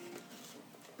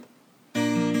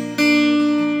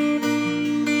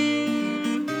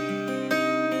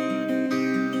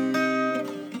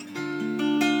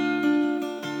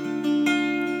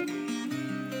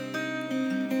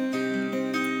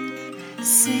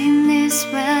Same lips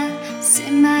red,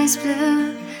 same eyes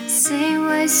blue, same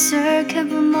white shirt,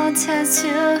 couple more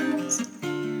tattoos.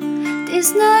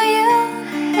 It's not you,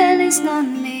 and it's not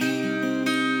me.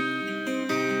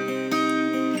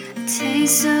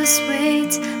 Tastes so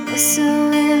sweet, but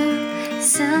so ill.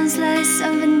 Sounds like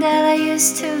something that I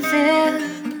used to feel.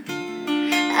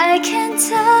 I can't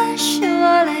touch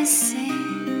what I see.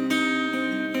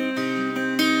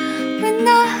 We're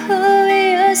not who we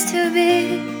used to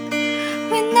be.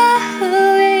 We're not who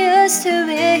we used to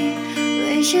be.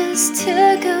 We're just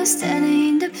two ghosts standing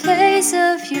in the place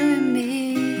of you and me.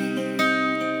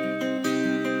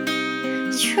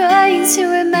 Trying to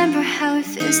remember how it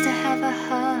feels to have a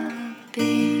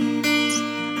heartbeat.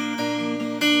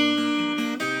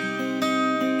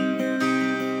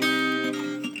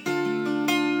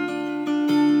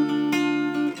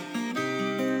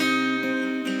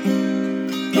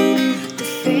 The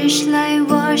fish light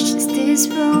washes this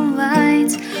room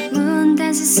white. Moon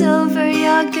dances over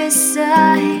your good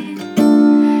side.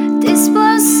 This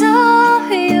was all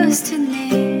we used to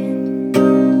need.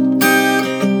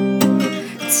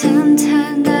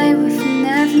 Sometime night we've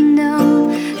never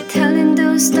known, telling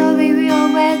those stories we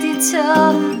already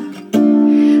told.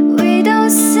 We don't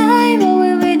say what we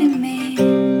really mean.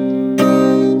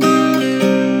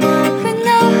 We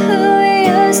know who we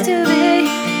used to be.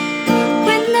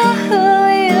 We know who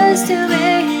we used to be.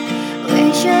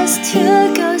 We're just two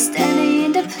ghosts standing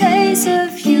in the place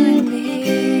of you and me.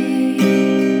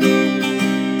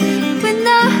 We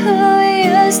know who we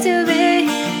used to be.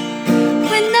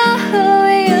 We know who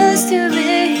we used to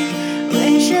be.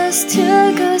 We're just two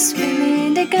ghosts swimming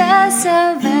in the glass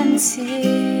of empty.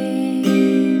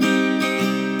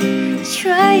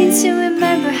 Trying to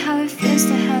remember how it feels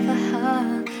to have a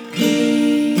heartbeat.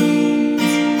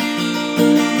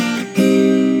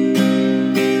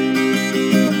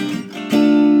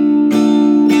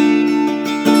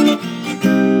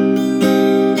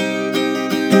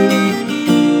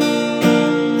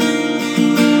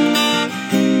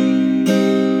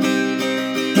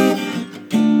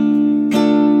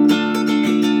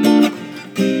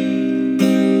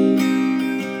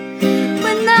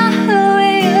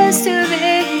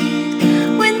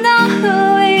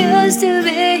 To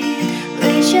be,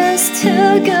 we're just two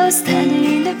ghosts standing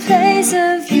in the place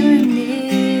of you and me.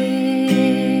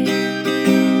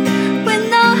 We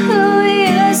know who we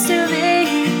used to be.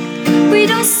 We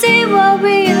don't see what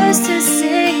we used to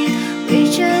see.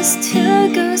 We're just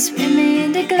two ghosts swimming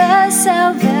in the glass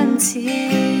of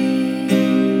empty.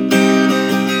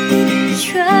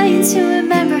 Trying to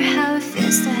remember how it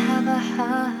feels to have a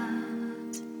heart.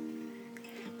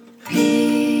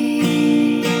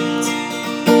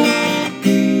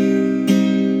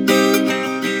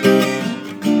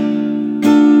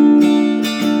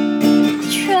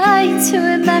 To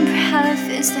remember how it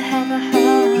feels to have a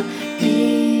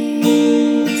heartbeat.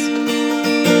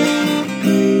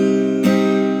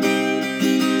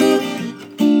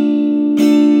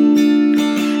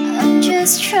 I'm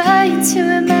just trying to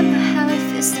remember